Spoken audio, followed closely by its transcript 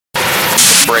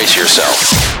Brace yourself.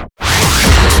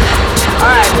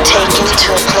 Taken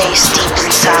to a place deep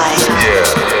inside. Yeah,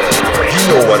 you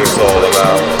know what it's all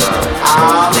about.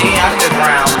 The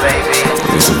underground, baby.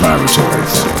 It's a vibratory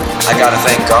thing. I gotta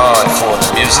thank God for the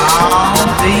music.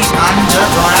 The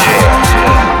underground.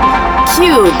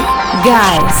 Cube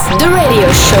Guys, the radio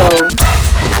show.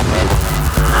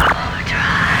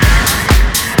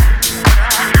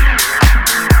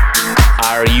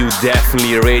 Are you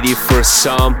definitely ready for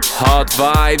some hot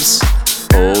vibes?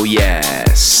 Oh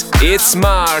yes, it's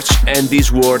March and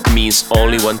this word means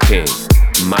only one thing,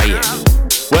 Miami.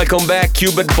 Welcome back,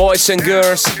 Cube boys and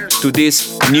girls, to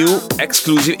this new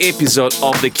exclusive episode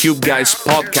of the Cube Guys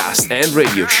podcast and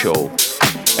radio show.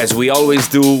 As we always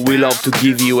do, we love to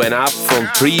give you an upfront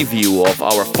preview of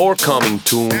our forthcoming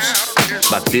tunes,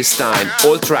 but this time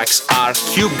all tracks are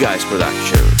Cube Guys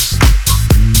productions.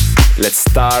 Let's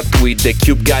start with the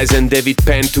Cube Guys and David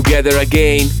Penn together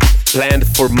again, planned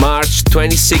for March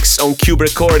 26 on Cube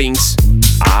Recordings.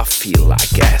 I Feel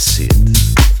Like Acid.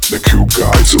 The Cube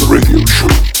Guys radio show.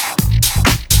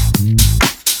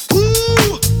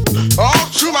 Ooh, all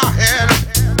through my head,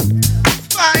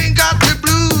 I ain't got the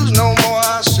blues no more,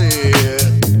 I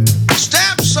said.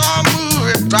 Steps on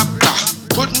moving, drop,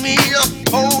 put me up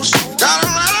post, got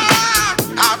around,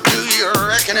 how do you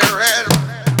reckon it read?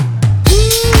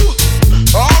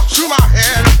 All through my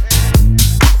head,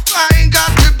 I ain't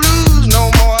got the blues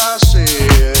no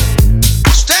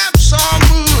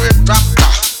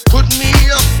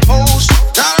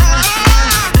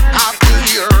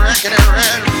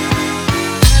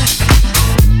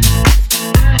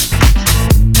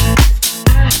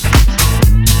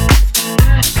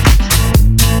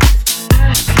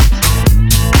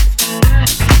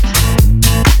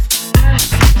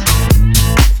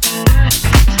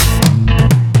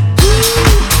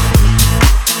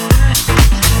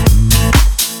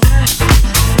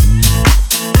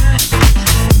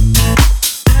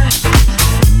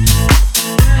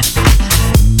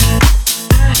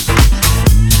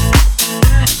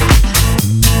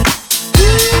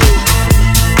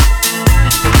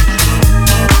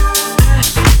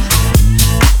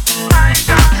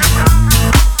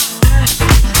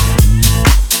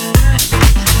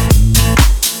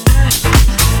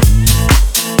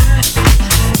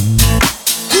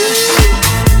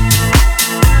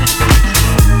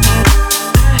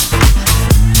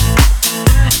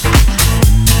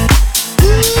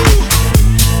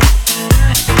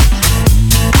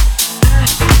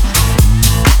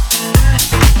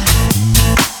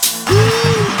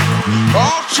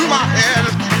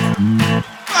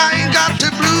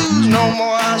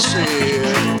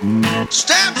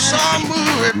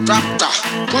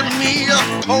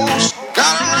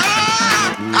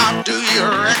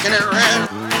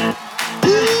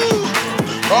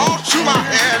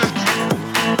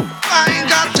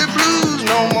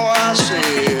more,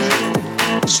 I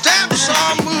said. Steps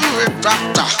on moving, drop,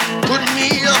 put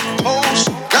me up post,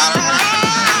 got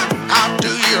around, how do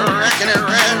you reckon it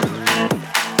read?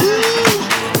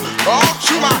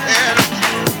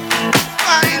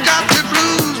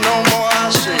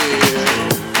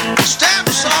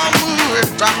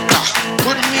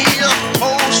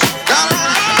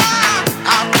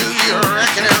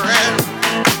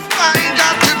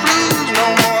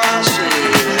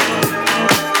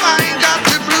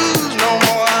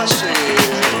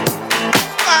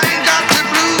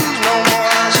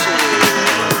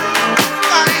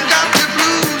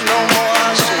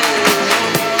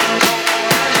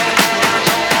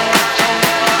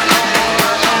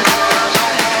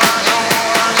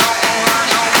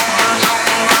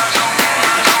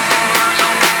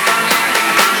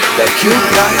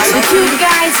 The Cube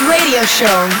Guys radio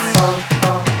show.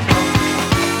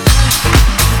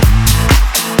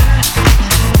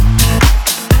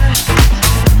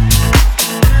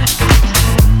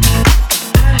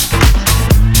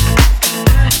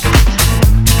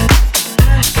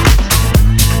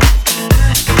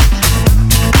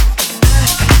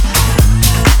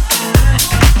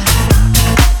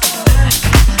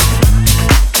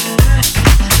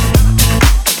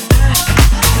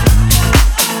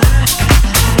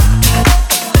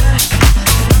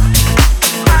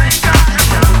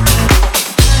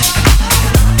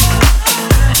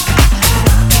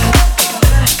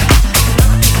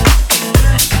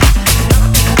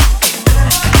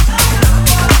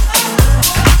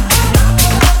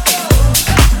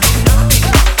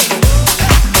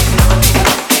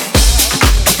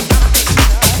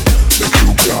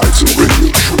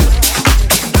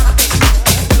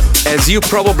 As you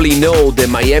probably know, the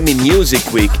Miami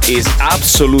Music Week is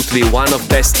absolutely one of the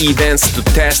best events to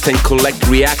test and collect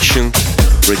reaction,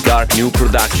 regard new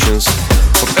productions.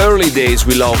 From early days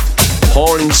we love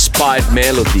horn-inspired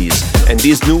melodies, and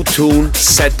this new tune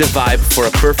set the vibe for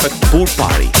a perfect pool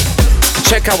party.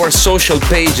 Check our social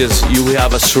pages, you will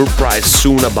have a surprise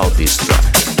soon about this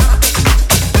track.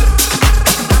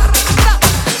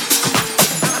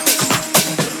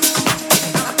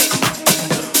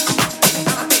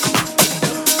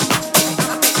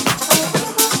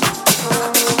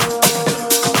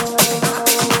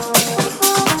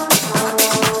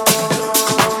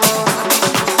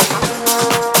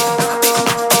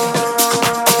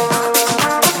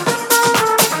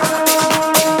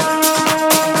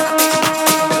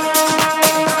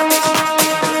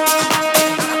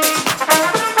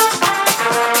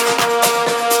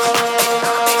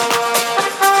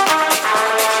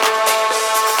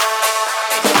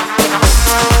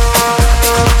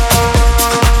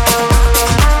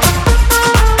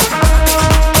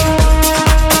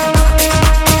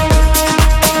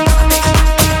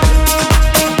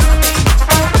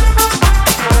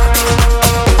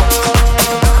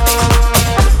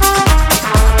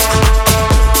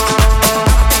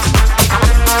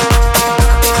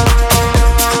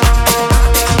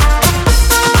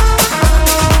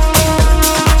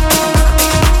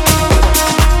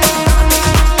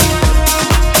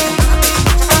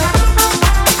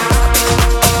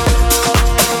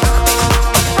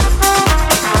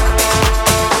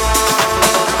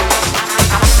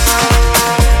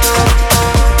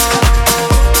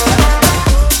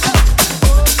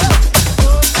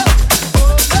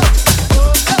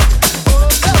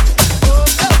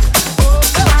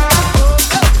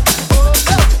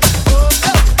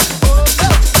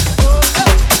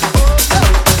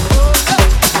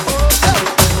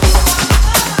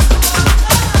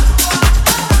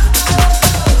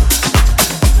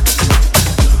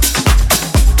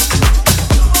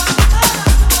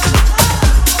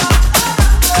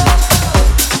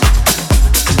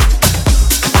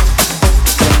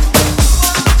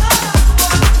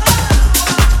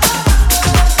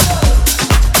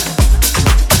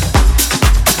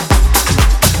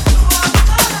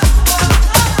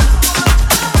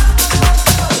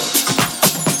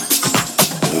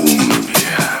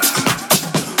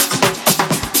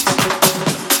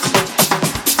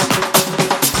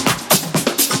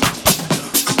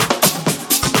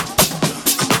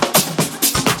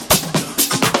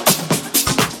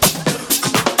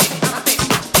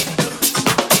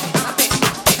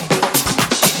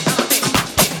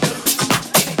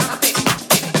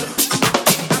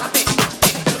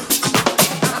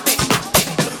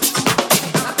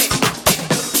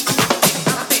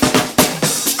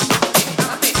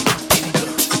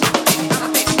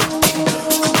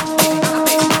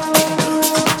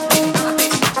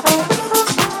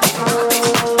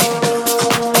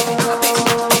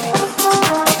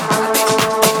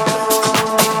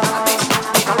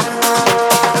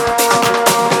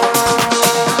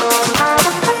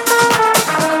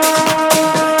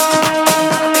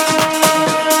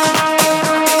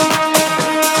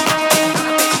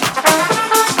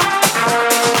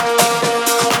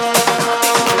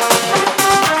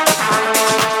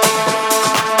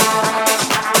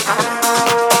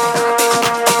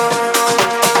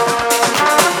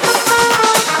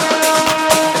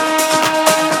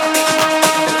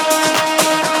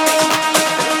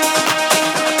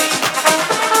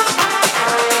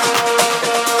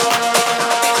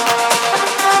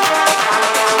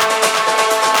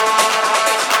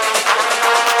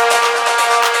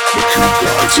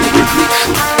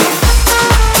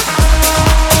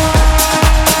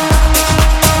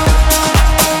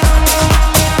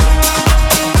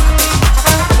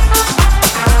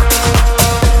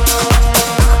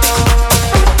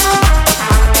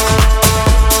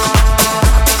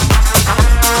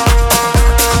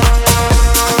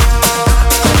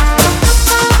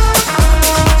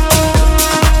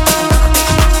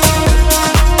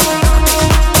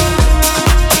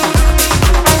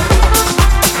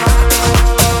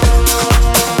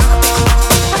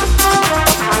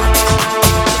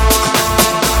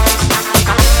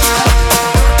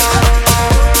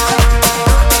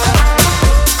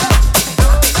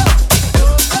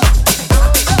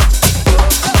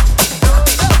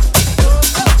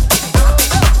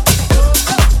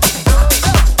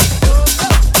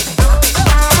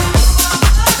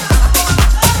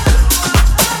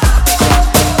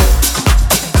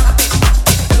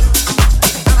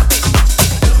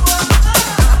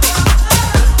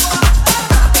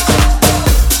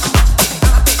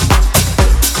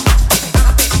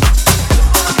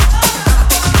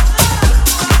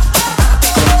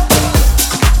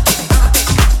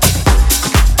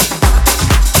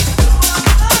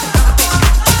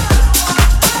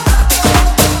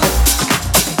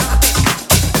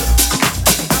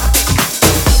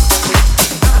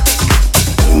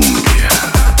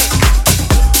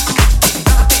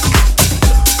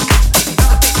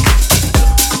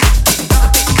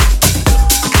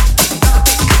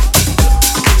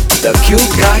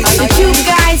 The Cube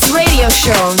Guys Radio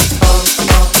Show.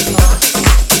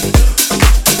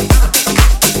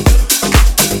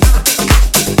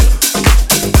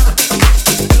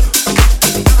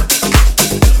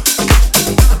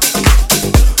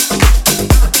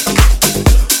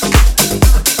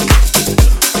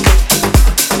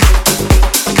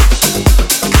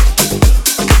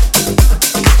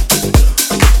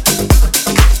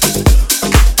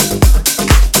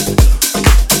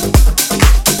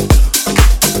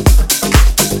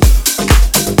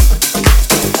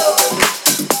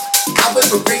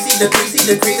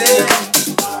 The crazy,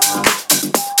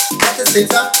 at the same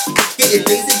time, getting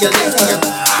lazy, you're lazy.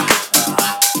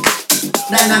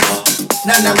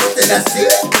 Nah, what did I see?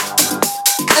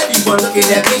 Everyone looking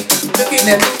at me, breaking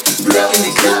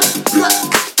the shot.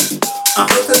 I'm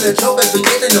hooked to the joke, but we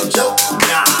ain't no joke.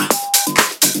 Nah,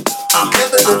 I'm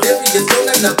never delirious, don't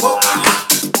let the quote.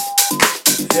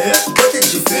 Yeah, what did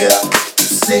you feel?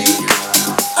 See?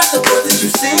 I said, what did you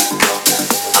see?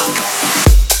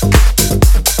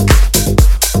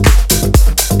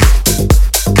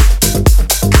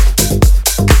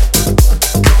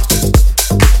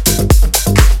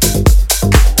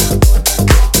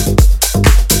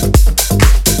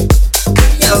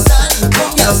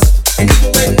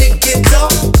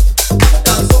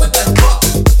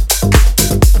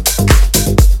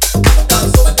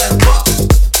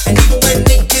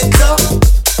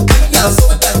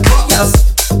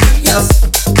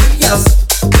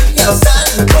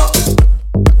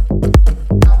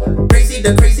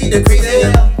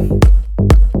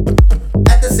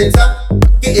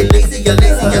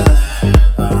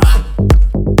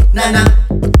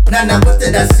 Nah, what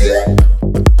did I see?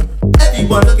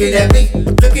 Everyone looking at me,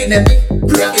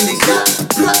 breaking the shot.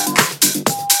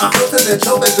 I'm hooked to the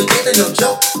joke, but we ain't no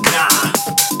joke. Nah,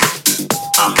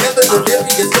 I'm never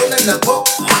delirious, don't let the quote.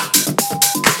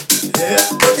 Yeah,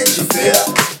 what did you feel?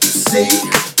 See?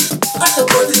 I said,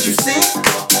 what did you see?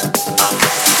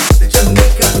 The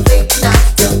Jamaica late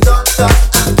nights, them dark thoughts,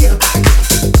 I get 'em.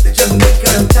 The Jamaica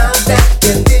them times that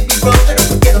them did me wrong, I don't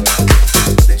forget 'em.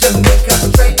 The Jamaica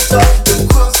straight talk, them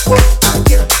crosswords, I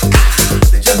get 'em.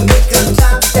 The Jamaica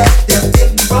times that them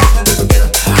did me wrong, I don't forget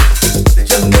 'em. The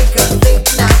Jamaica late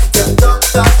nights, them dark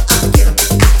thoughts, I get 'em.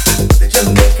 The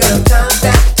Jamaica times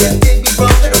that them did me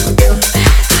wrong, I don't forget 'em.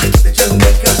 The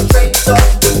Jamaica straight talk,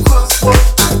 them crosswords,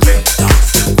 I get 'em.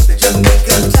 The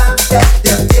Jamaica times that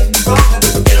them did me wrong, I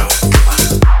don't forget 'em.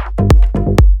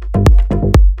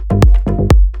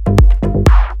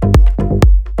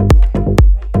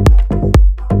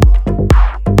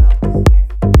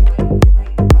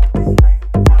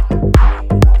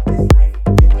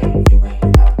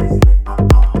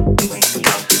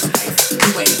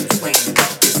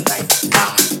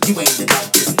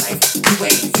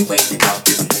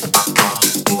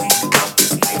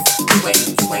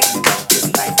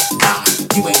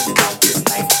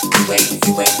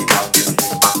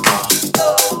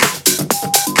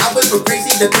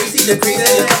 The crazy,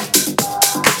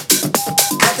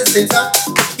 at the same time,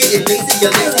 getting lazy,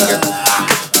 you're lazy.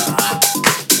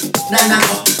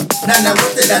 Nah,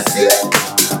 what did I see?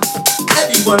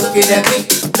 Everyone looking at me,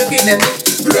 breaking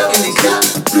the shot.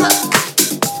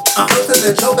 I'm hooked to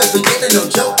the joke, but we ain't no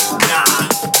joke. Nah,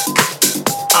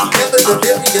 I'm never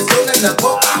delirious, don't let the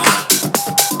quote.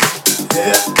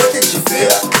 Yeah, what did you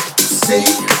feel? See?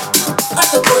 I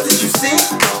said, what did you see?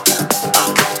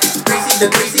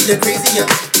 The crazier.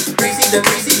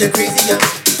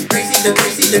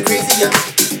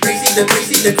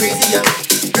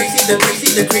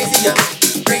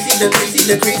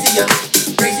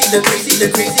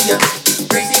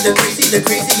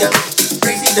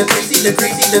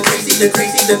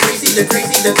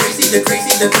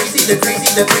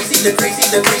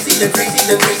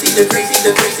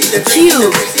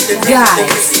 Cube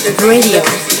Guys Radio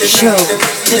Show.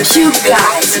 The Cube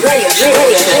Guys Radio Show.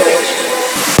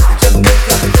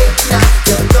 Jamaica,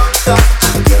 them dark thoughts,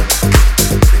 I get 'em.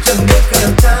 The Jamaica,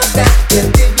 them times that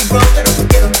them did me wrong, I don't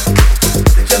forget 'em.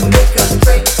 The Jamaica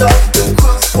straight talk, them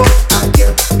crosswords, I get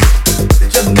 'em. The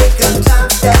Jamaica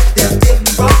times that them did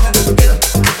me wrong, I don't forget 'em.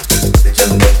 The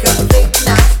Jamaica late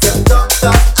nights, them dark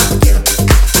thoughts, I get 'em.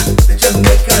 The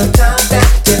Jamaica times that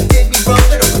them did me wrong,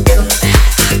 I don't forget 'em.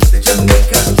 The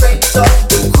Jamaica straight talk,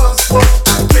 them crosswords,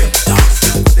 I get 'em.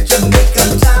 The Jamaica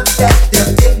times that them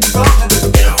did me wrong, I don't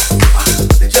forget 'em.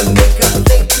 The Jamaica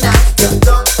late nights, them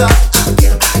dark thoughts.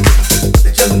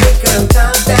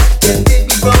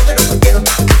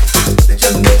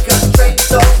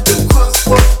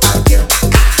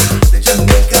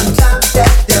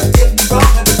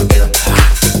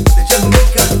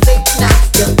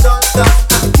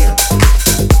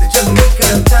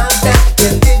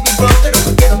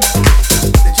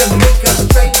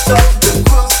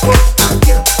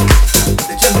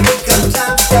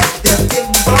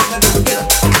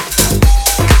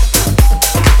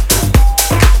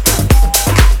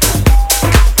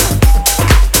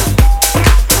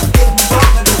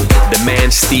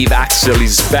 Stevaxel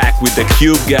is back with the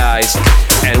Cube guys,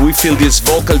 and we feel this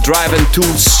vocal drive and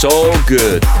tune so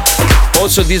good.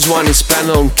 Also, this one is planned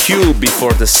on Cube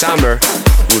before the summer.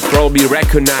 We'll probably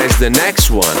recognize the next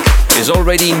one. It's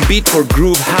already in Beat for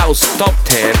Groove House Top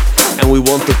 10, and we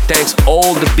want to thank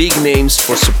all the big names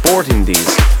for supporting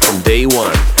this from day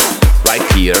one, right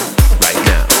here, right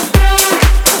now.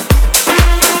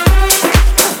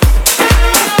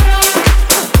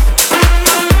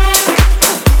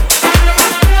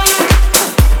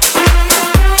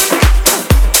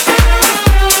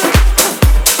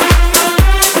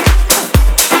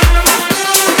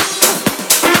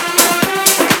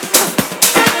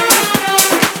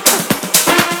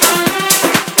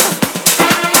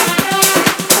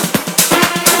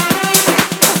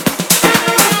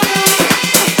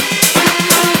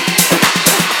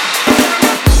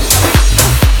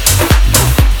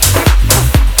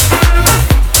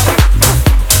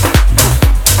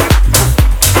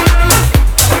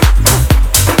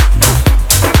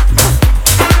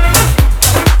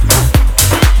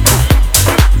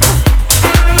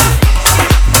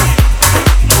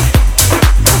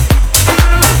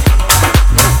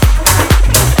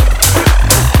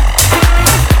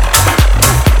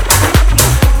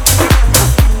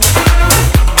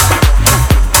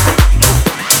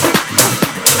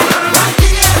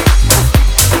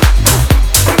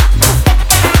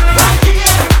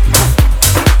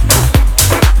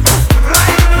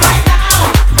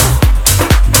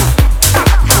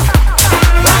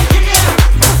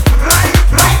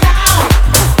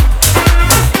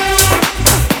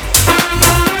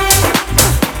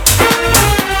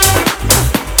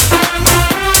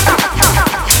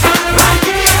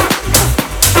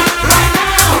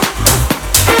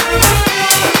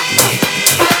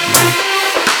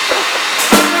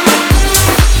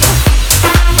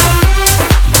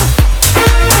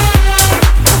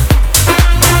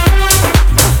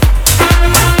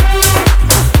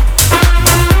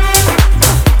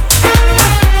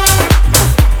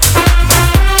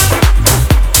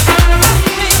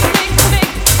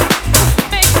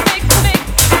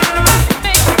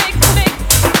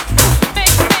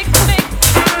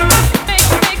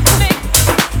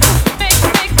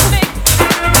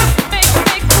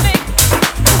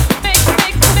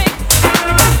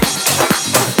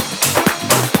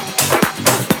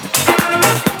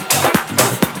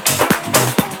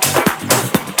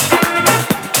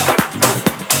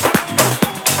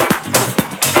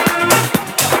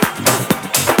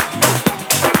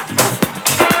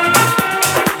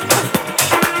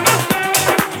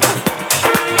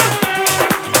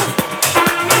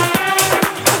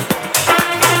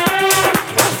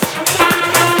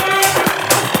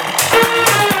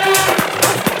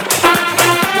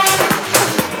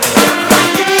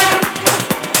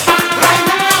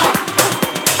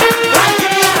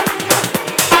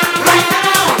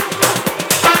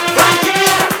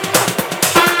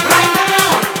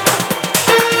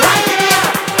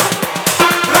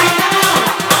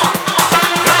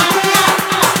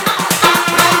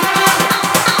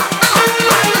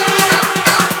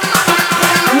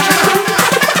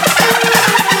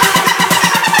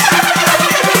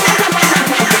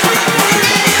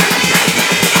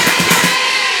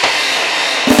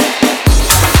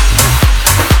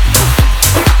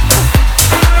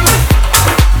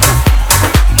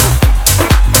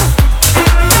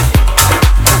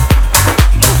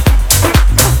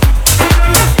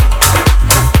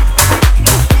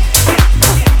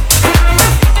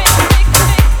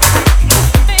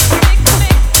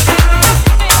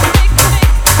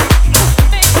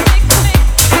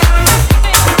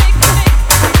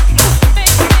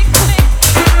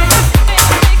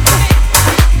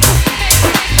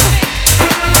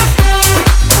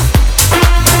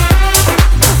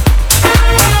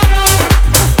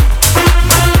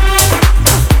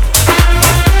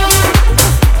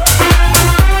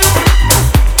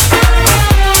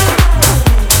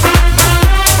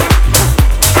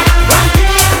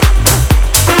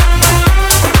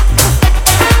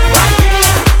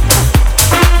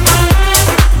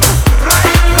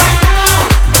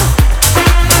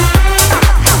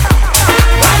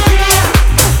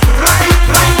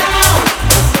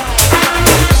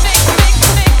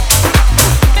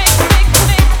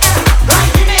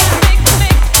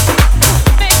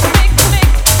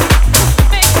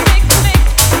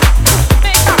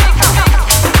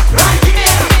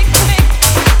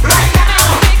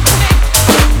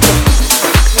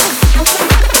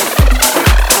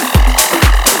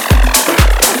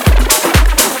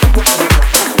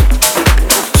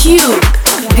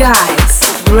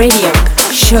 Radio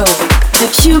Show. The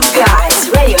Cube Guys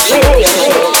Radio Show.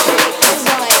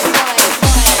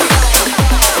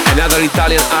 Another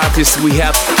Italian artist we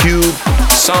have, Cube,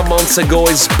 some months ago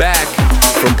is back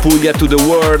from Puglia to the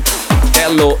world.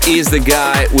 Tello is the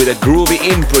guy with a groovy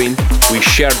imprint. We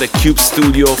share the Cube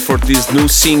studio for this new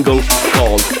single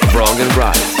called Wrong and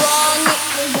Right.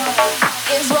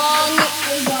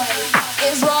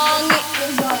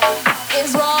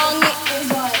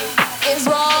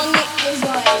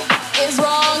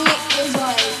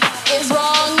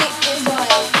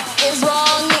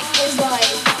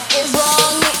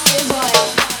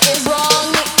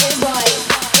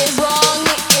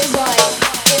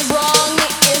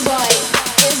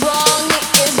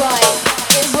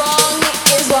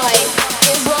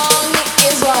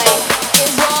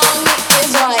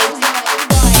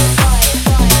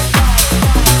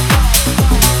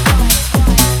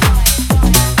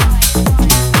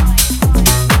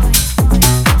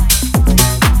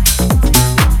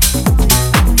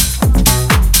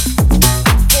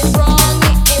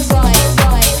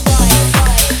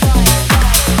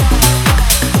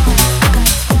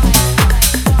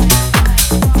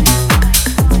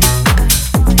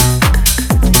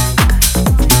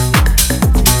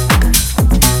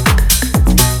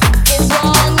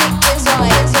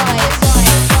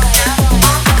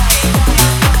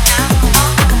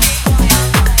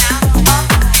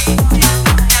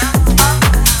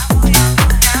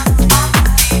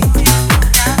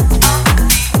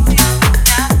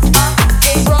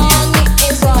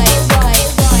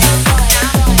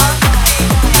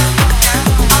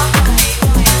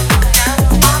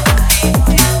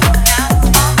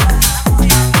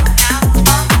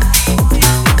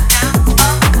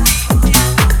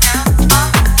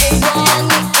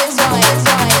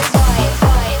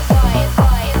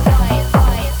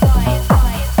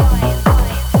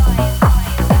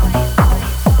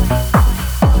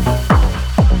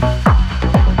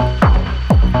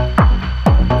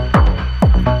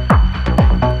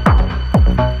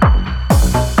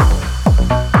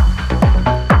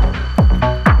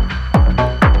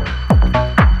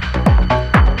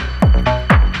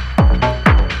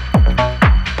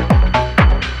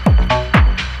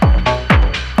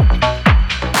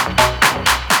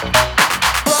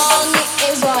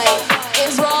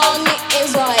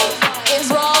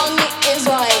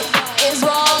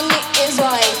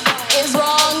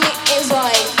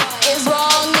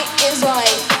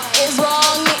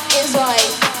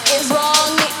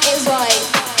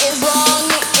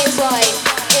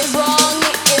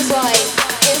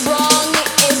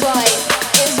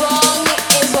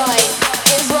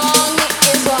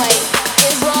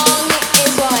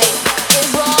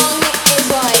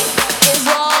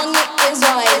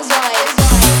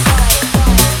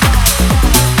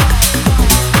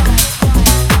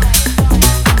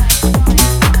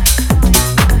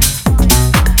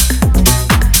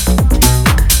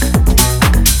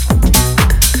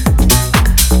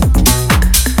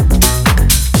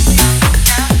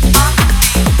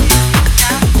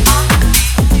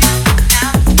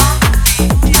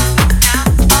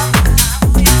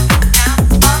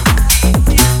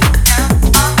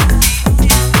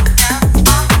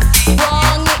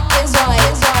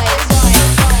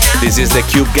 This is the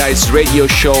Cube Guys radio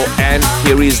show, and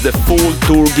here is the full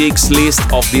tour gigs list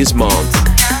of this month.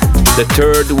 The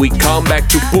 3rd, we come back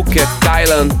to Phuket,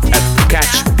 Thailand at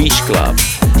Catch Beach Club.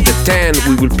 The 10th,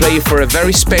 we will play for a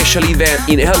very special event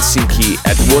in Helsinki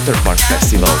at Water Park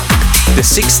Festival. The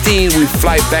 16th, we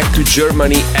fly back to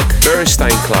Germany at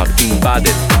Bernstein Club in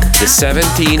Baden. The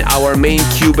 17th, our main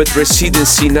Cubed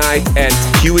residency night at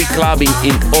Huey Clubbing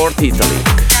in Orte,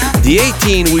 Italy. The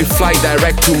 18th, we fly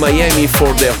direct to Miami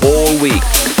for the whole week,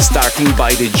 starting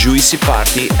by the Juicy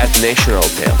Party at National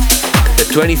Hotel. The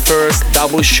 21st,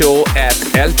 double show at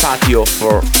El Patio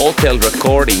for Hotel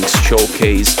Recordings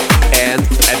Showcase and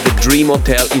at the Dream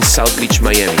Hotel in South Beach,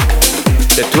 Miami.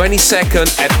 The 22nd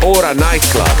at Aura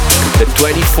Nightclub. The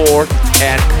 24th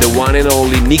at the one and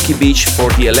only Nikki Beach for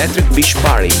the Electric Beach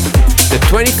Party. The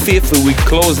 25th, we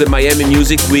close the Miami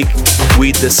Music Week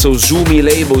with the Sozumi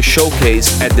label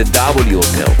showcase at the W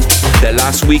Hotel. The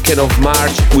last weekend of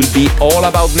March will be all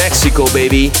about Mexico,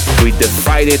 baby, with the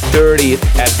Friday 30th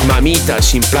at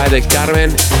Mamitas in Playa del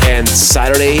Carmen and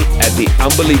Saturday at the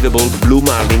unbelievable Blue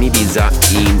Marlin Ibiza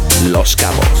in Los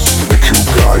Cabos. The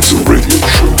Cube Guys radio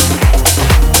show.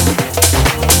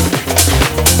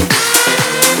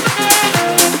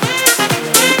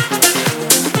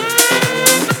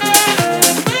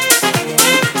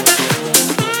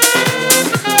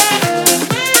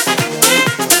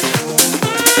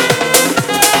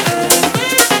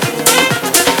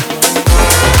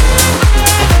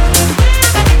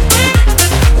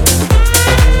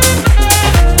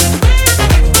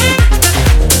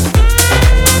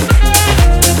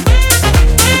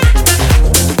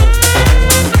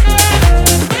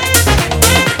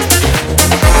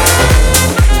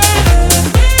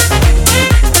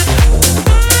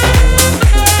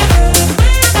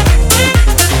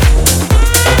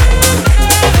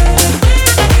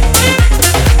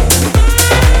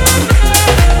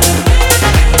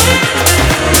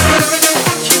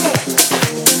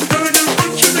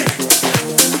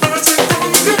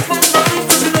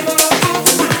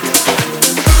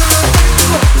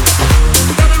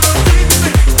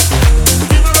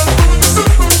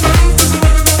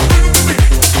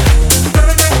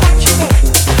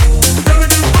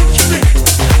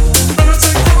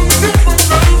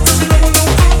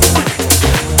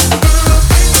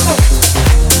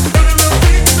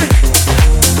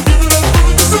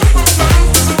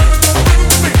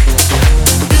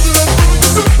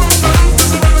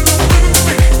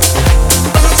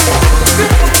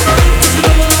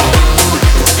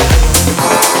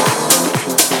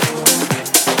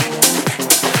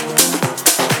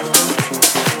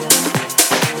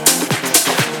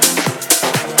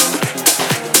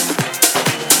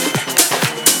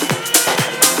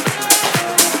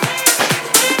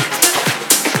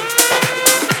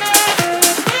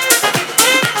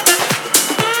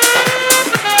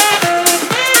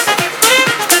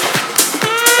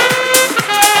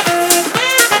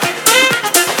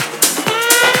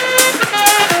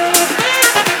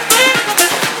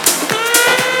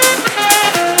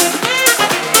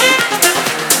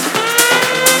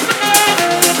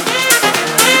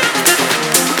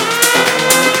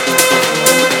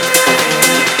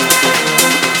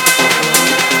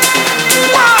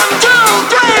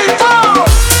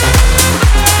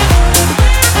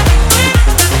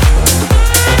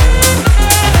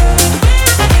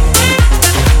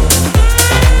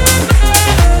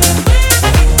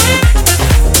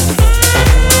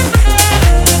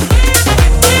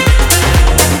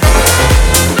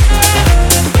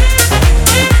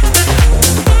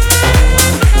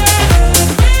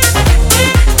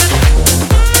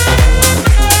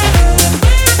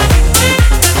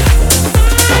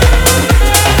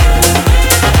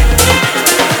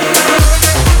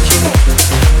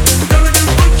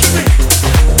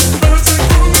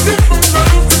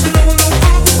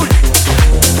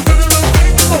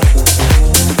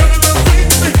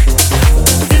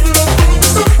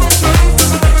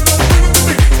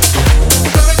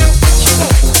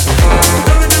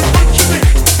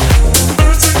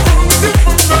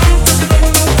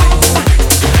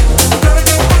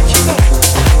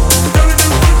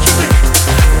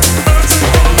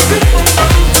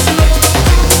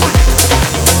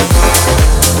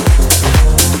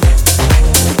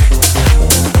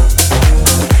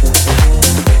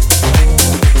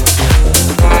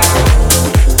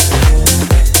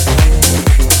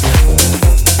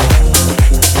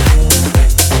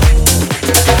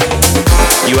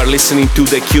 listening to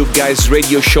the Cube Guys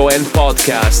radio show and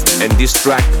podcast, and this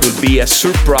track will be a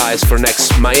surprise for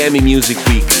next Miami Music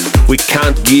Week. We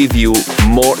can't give you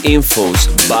more infos,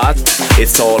 but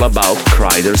it's all about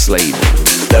Kryder's label.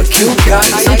 The Cube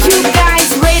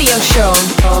Guys radio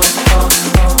show.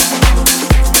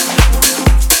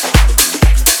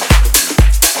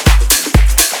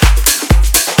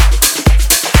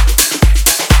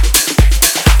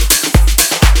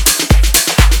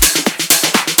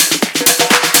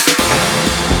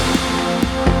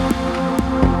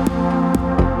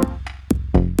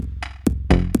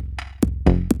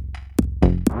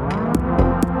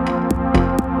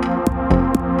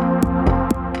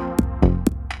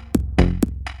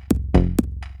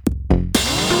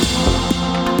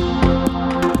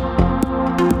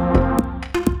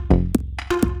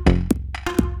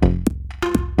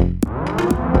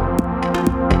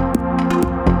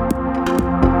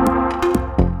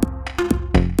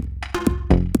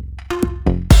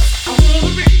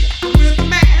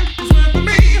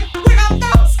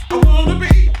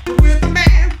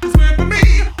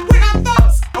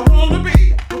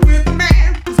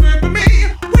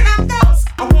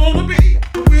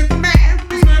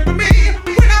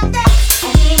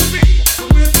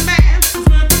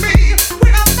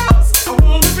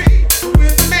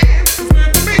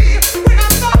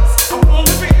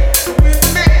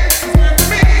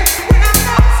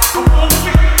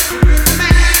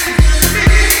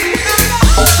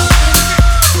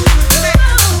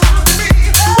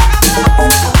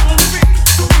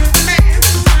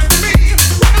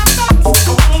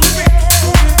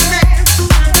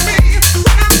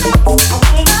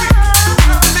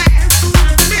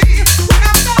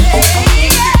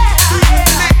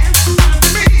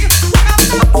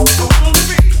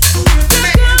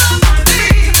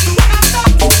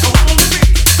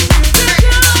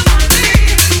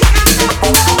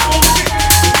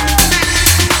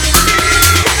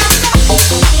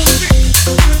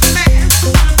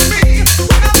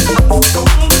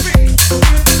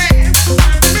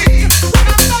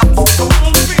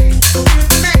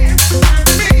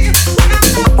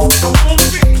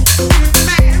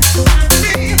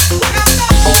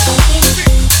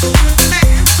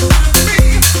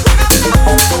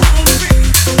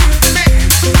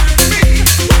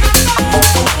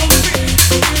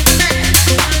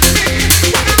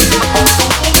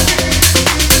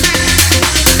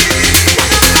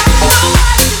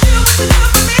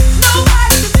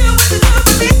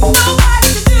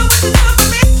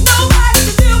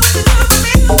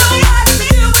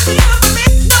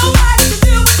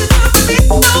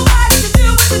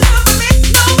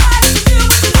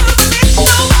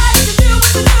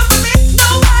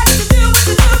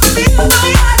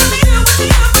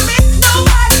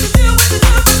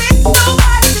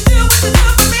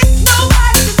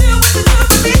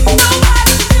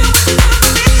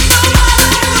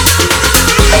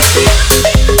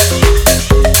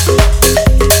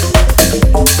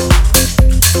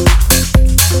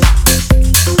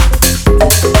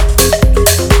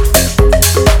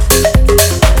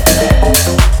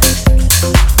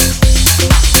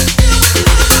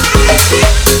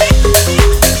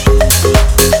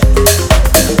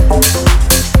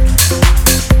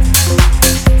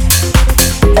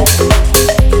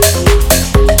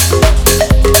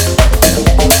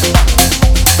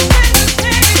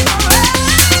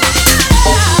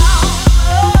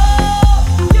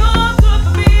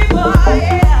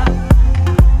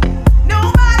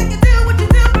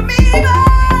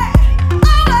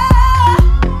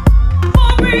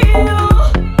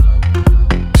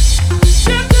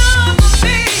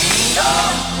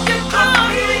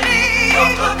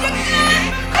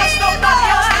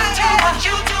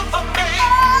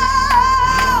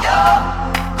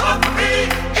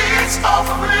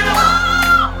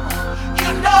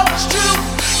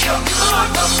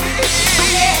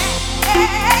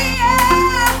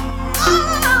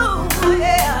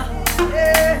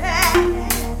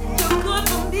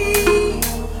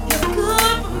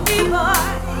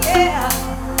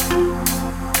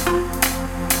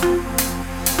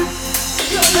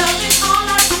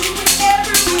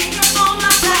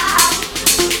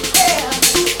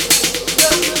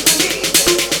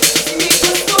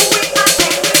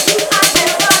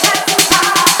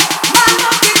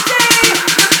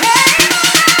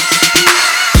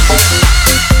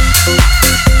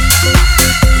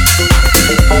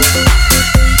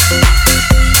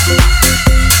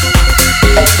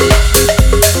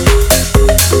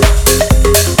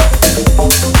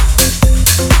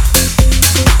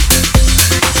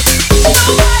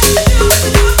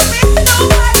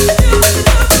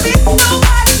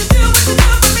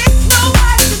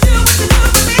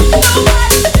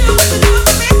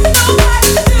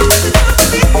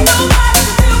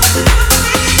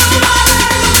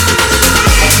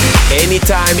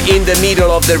 Anytime in the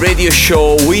middle of the radio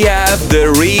show, we have the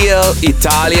real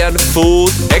Italian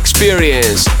food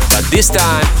experience. But this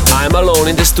time, I'm alone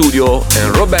in the studio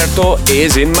and Roberto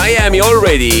is in Miami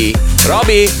already.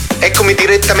 Robbie? Eccomi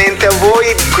direttamente a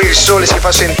voi, qui il sole si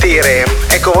fa sentire.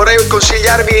 Ecco, vorrei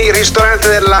consigliarvi il ristorante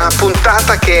della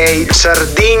puntata che è il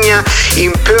Sardigna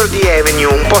in Purdy Avenue,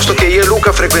 un posto che io e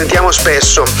Luca frequentiamo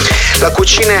spesso. La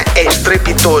cucina è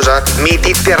strepitosa,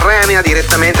 mediterranea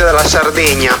direttamente dalla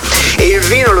Sardegna e il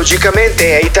vino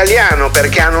logicamente è italiano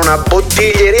perché hanno una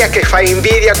bottiglieria che fa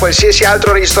invidia a qualsiasi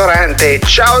altro ristorante.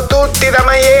 Ciao a tutti da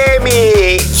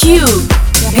Miami! Cube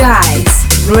Guys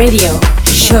Radio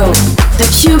Show. The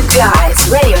Cube Guys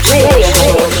Radio Show.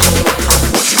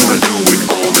 What you gonna do with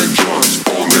all the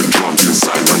drums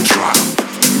inside my truck?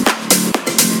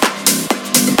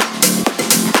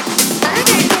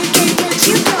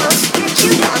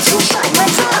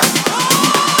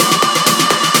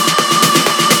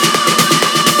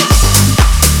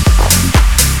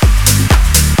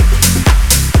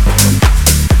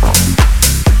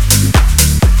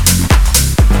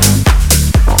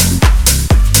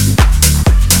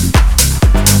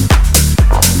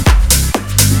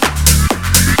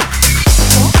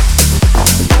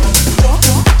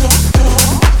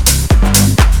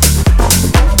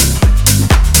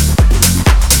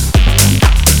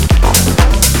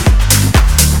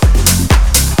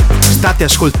 State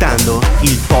ascoltando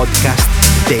il podcast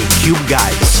dei Cube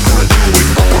Guys. What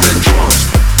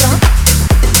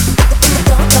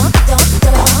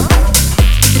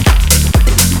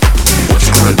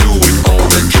you gonna do with all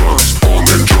the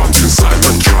drums inside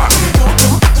my truck?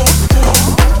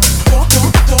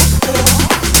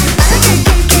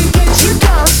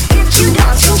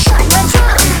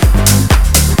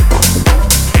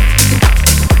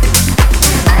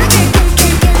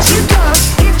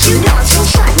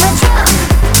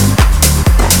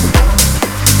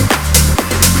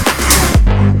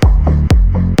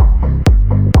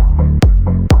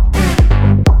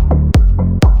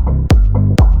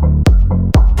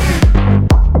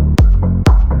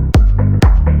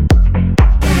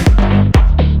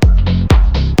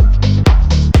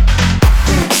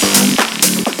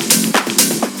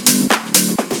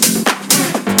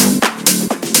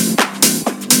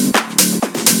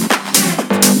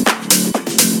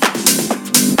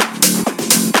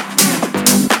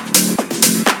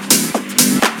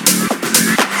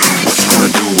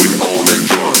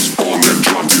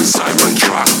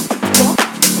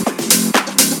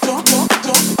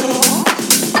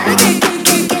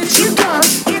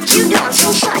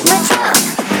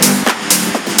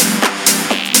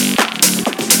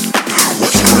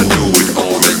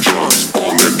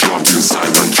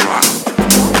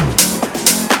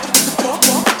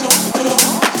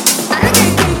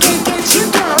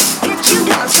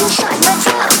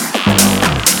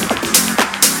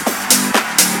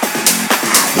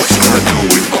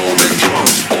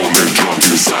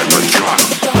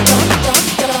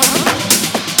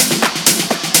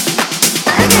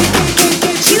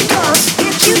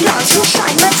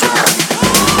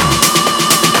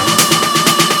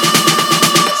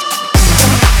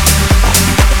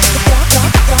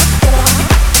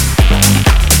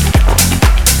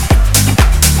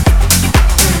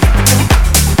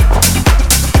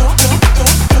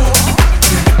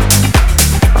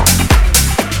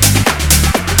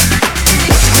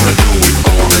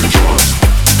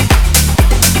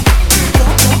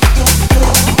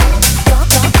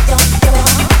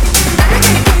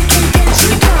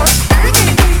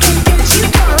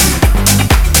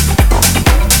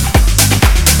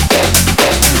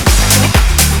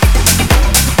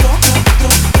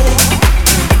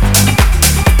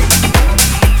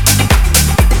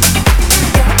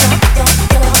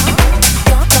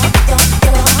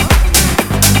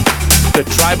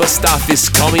 Stuff is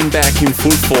coming back in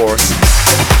full force.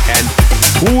 And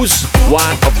who's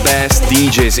one of the best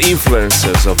DJs,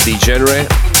 influencers of the genre?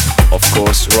 Of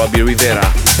course, Robbie Rivera.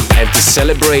 And to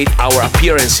celebrate our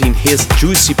appearance in his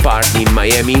juicy party in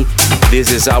Miami,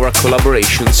 this is our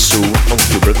collaboration soon on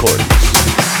Cube Recordings.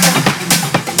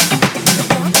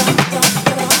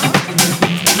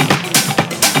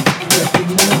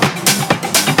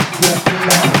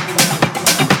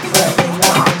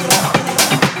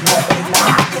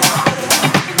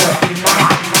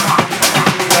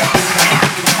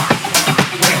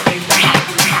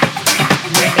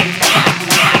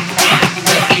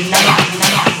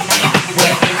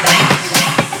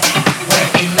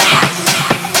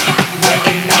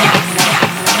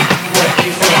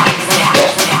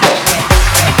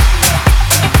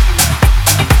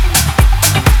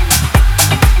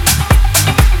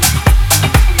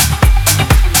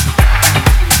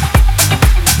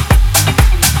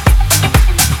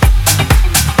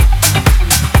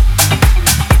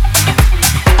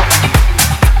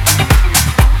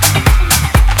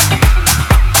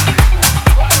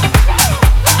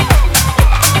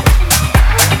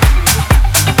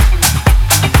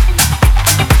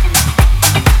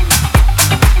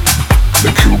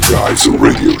 Guys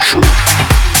Radio Show.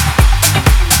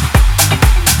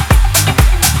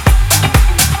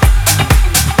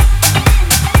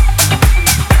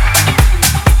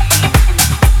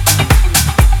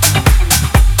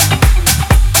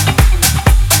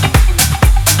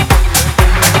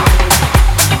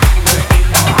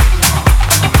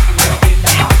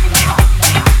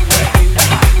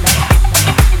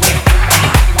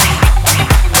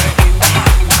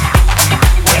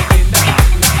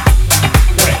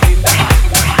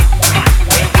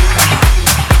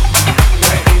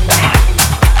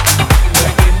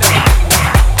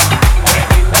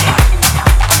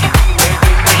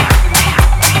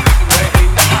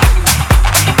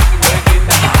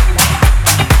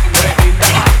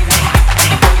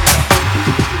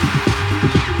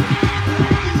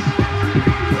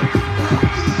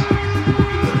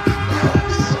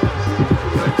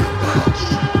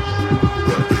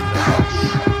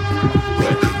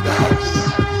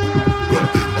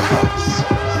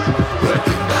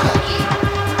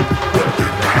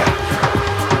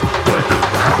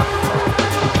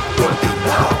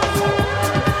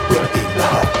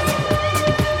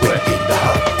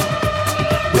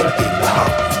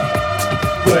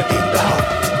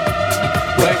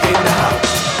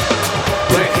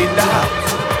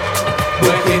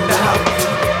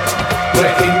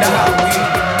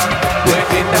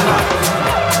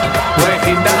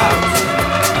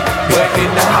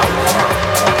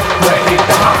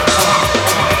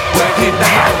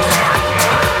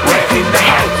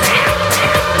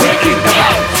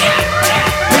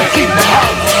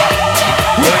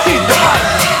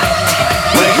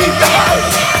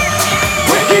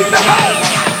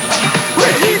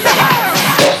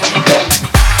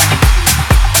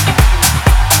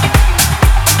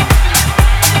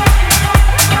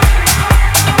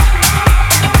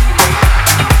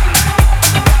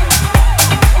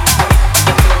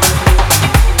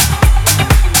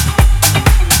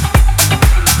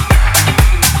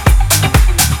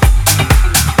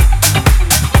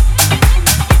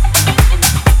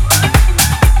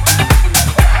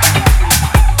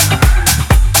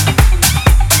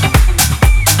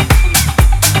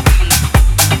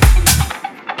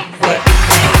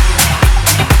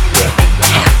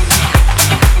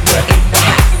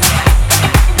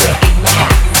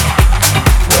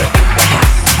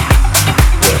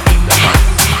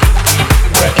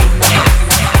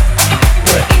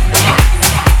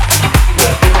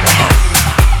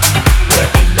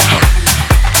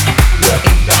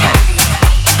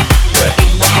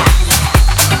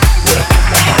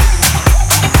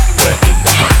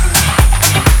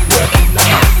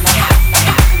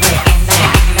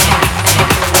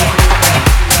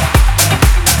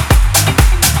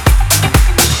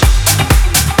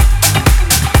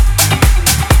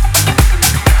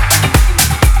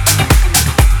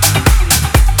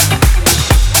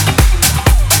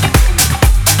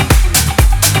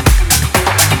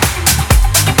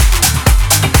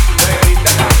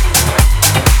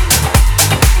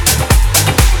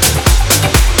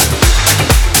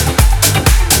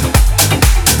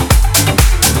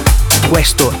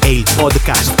 Questo è il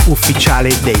podcast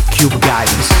ufficiale dei Cube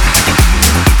Guys.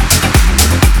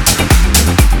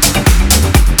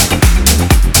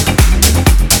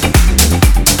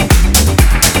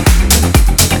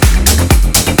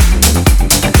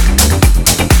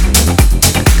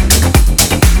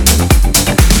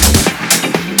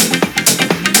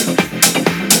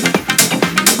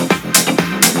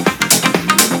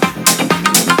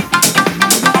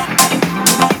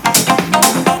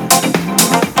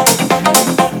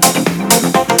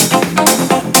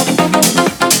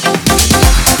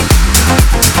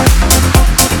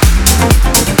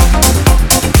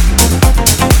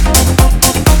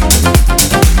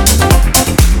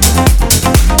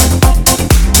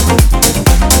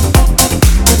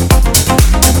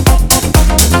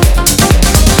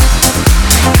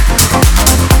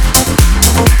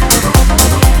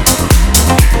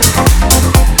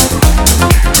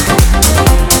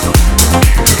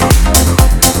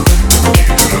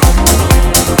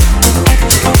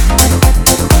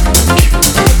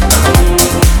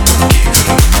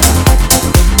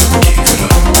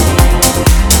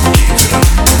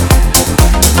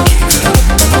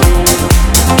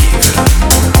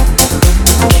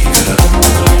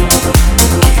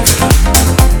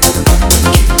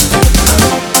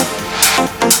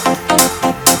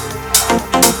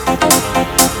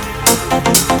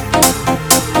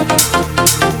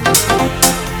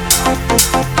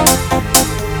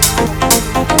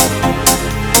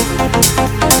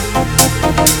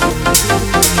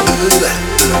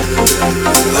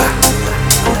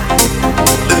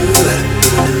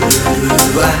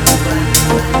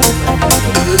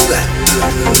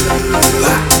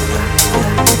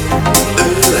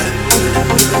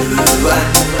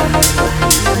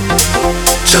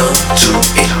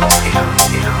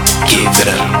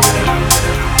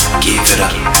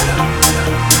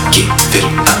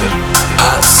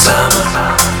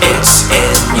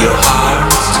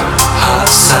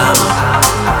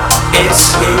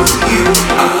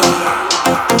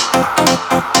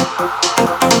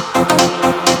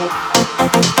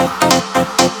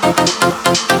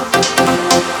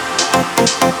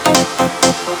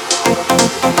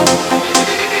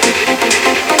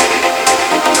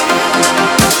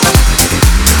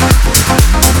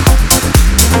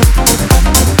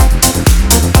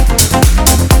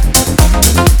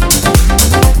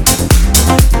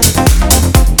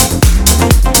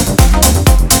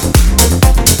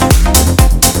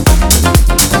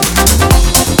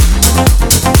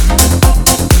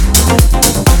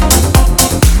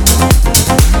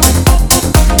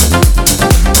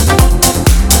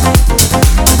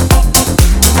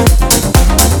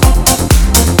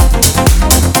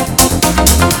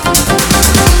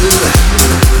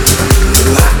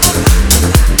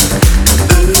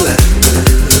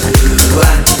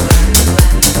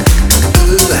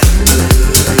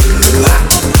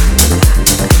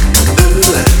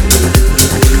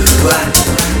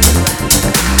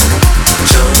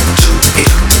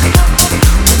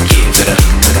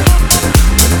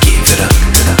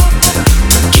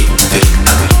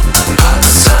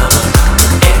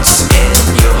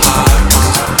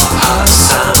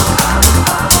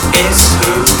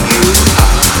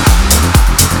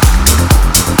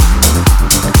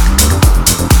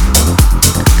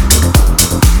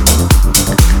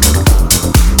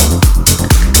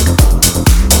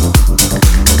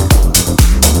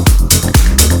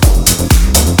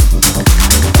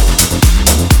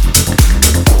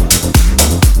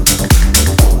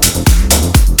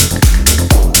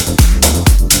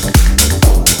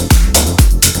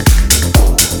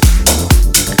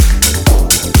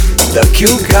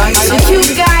 The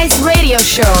Cube Guys Radio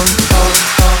Show.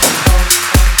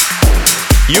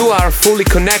 You are fully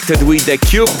connected with the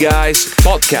Cube Guys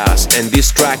podcast, and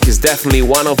this track is definitely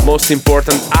one of most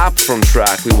important upfront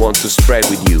track we want to spread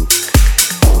with you.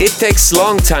 It takes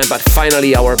long time, but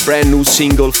finally our brand new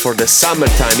single for the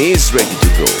summertime is ready to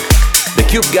go. The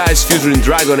Cube Guys featuring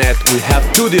Dragonette will have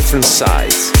two different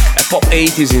sides. A pop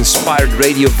 80s inspired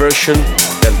radio version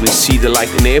that will see the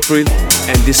light in April,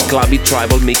 and this clubby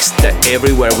tribal mix that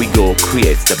everywhere we go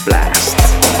creates the blast.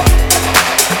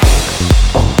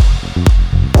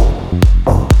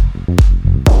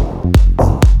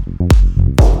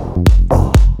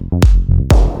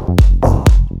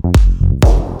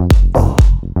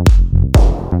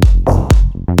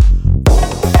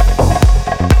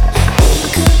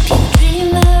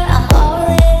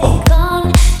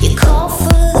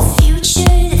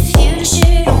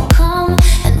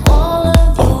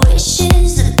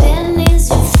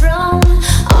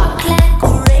 Arc like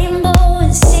a rainbow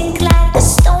and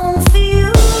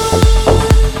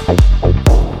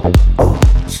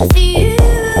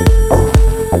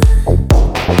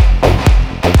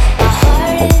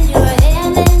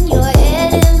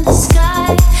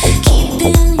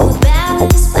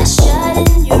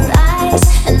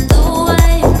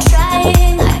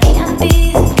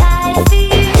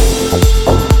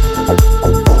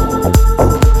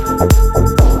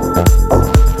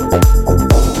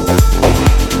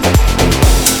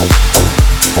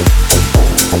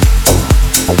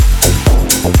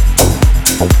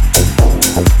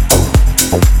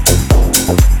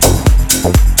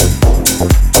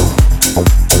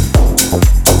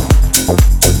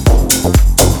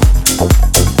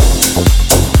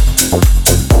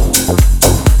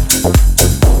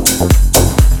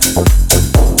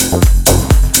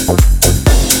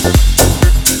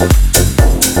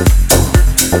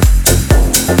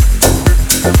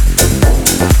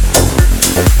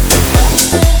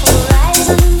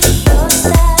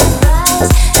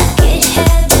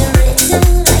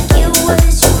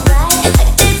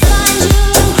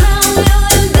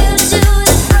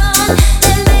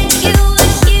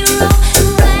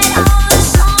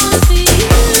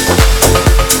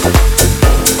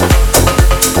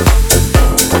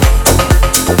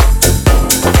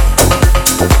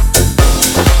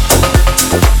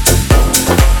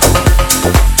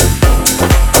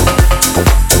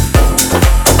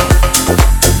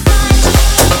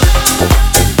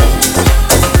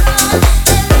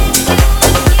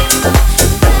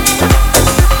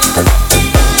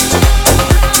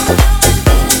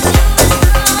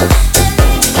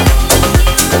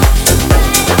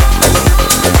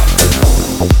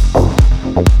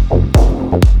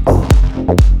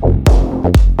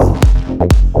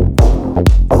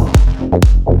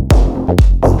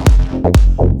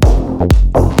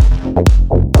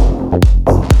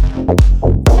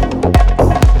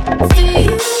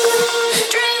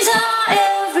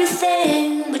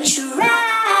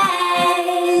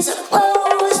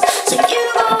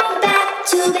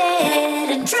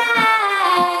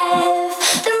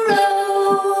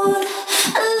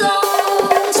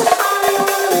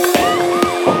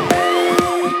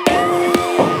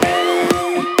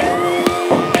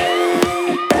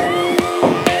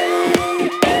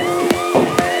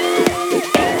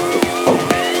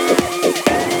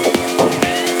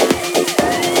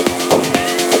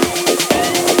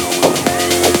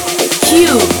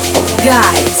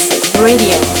Guys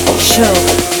Radio Show.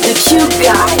 The Cube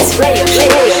Guys Radio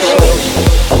Show.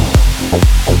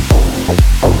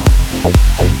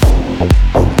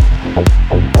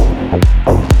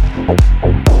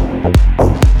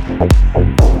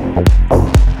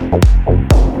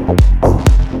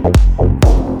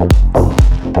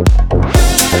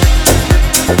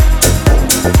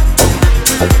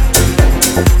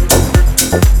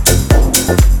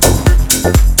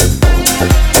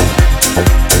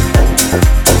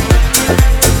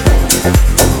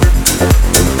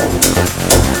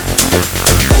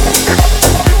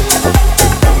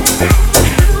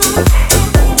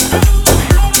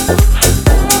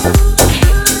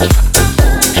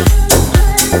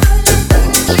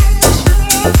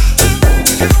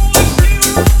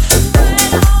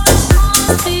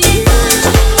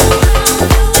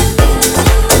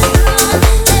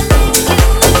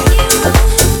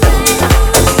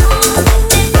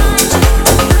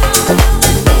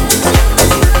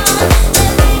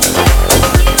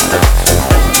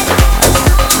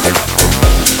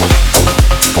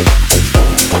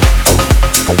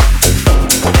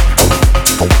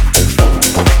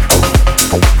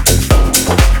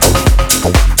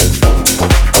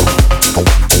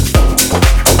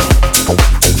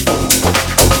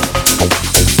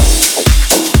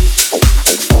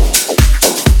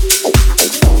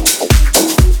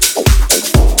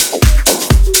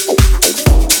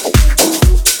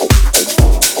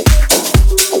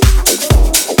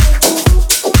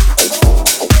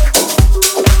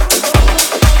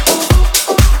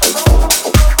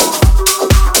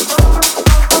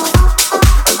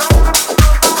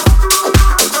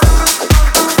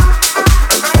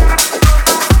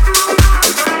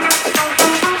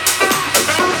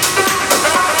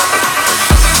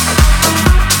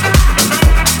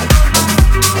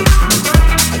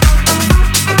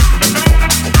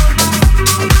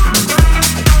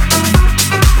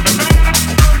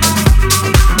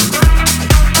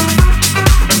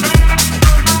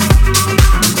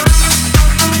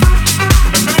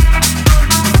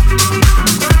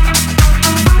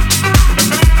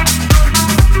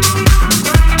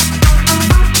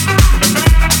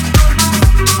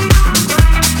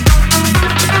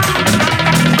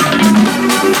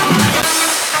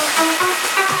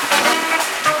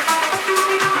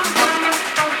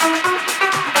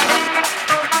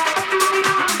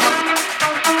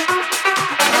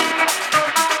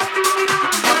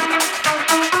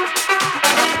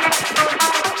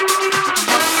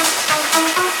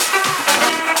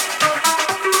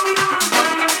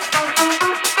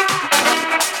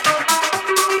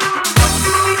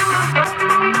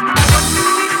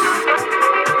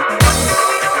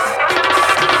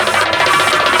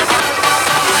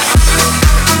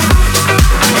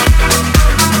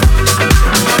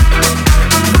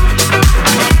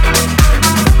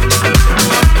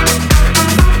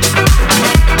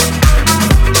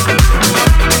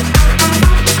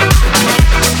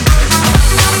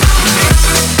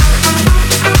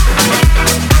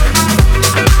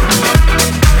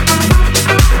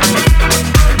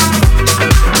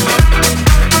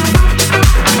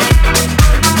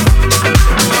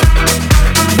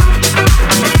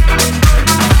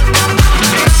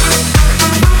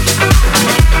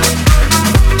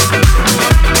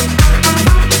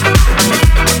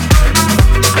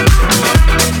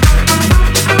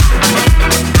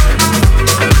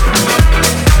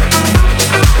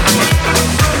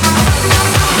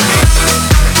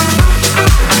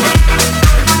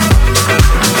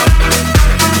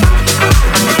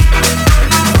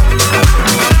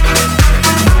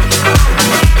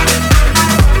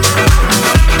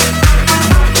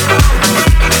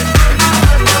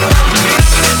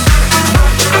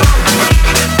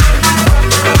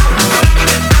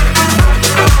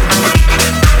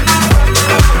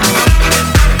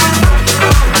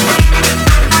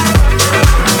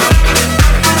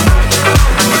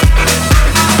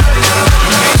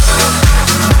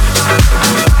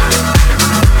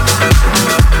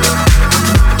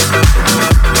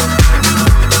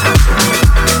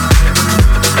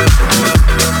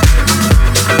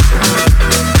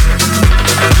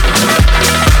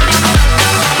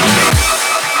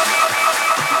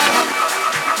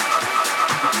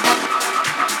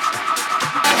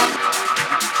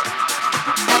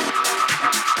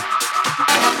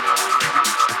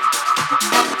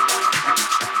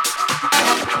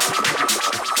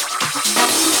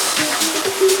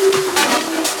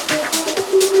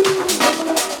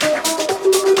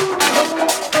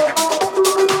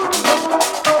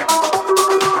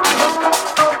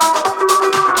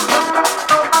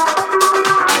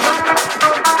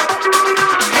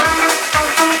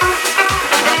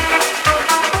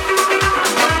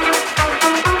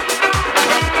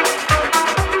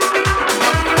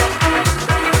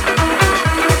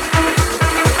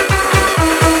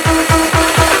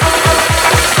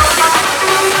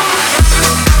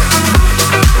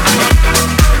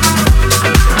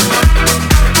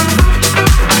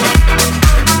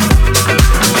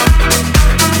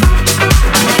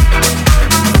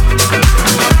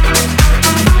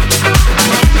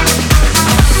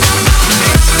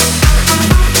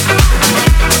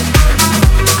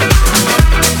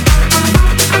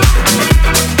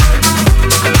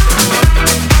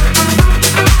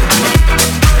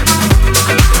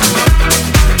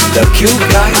 Cube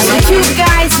Guys. The Cube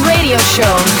Guys Radio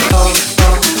Show.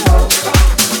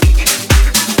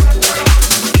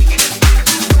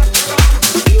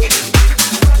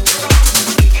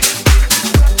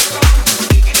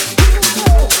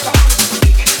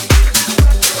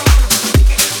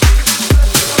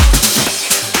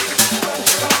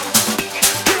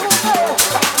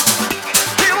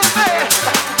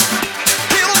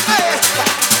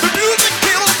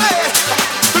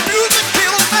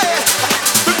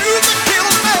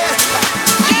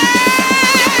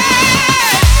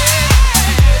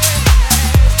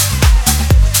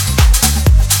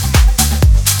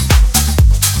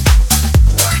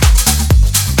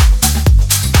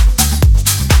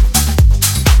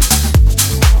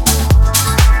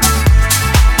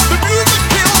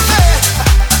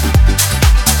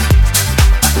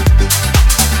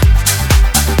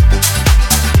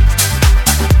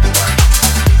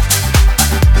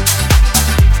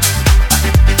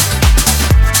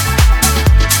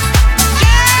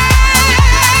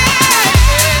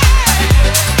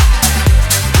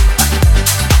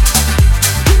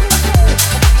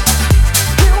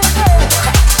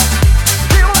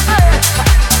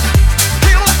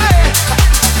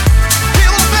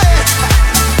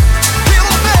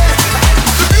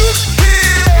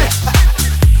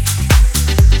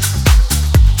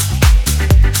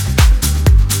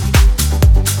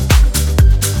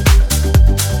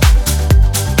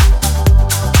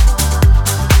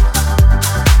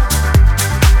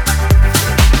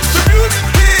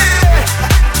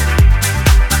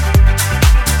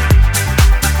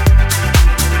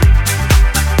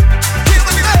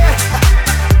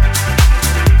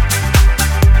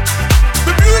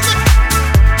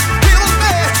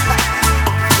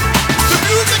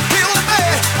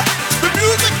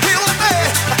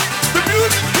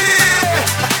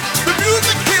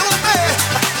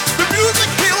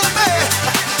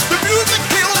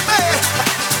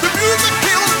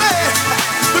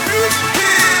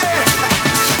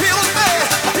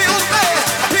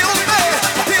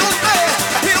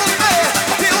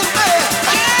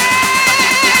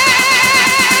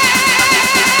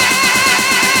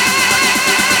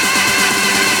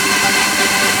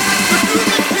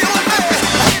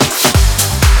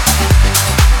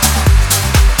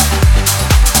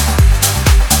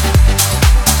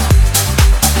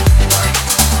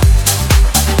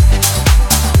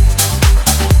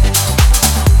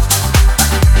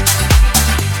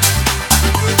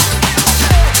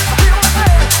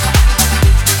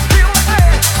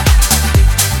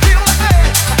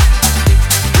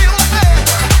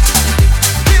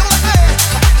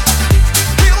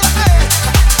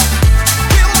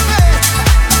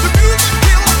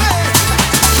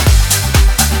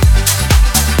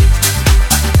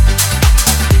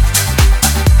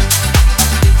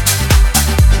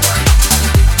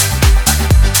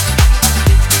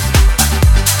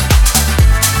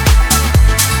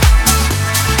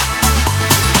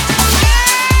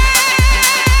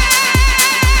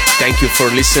 Thank you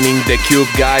for listening the Cube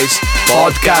Guys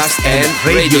podcast and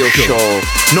radio show.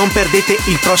 Non perdete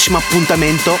il prossimo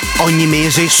appuntamento ogni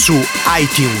mese su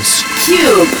iTunes.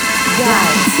 Cube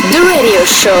Guys, the radio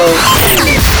show.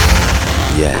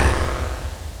 Yeah.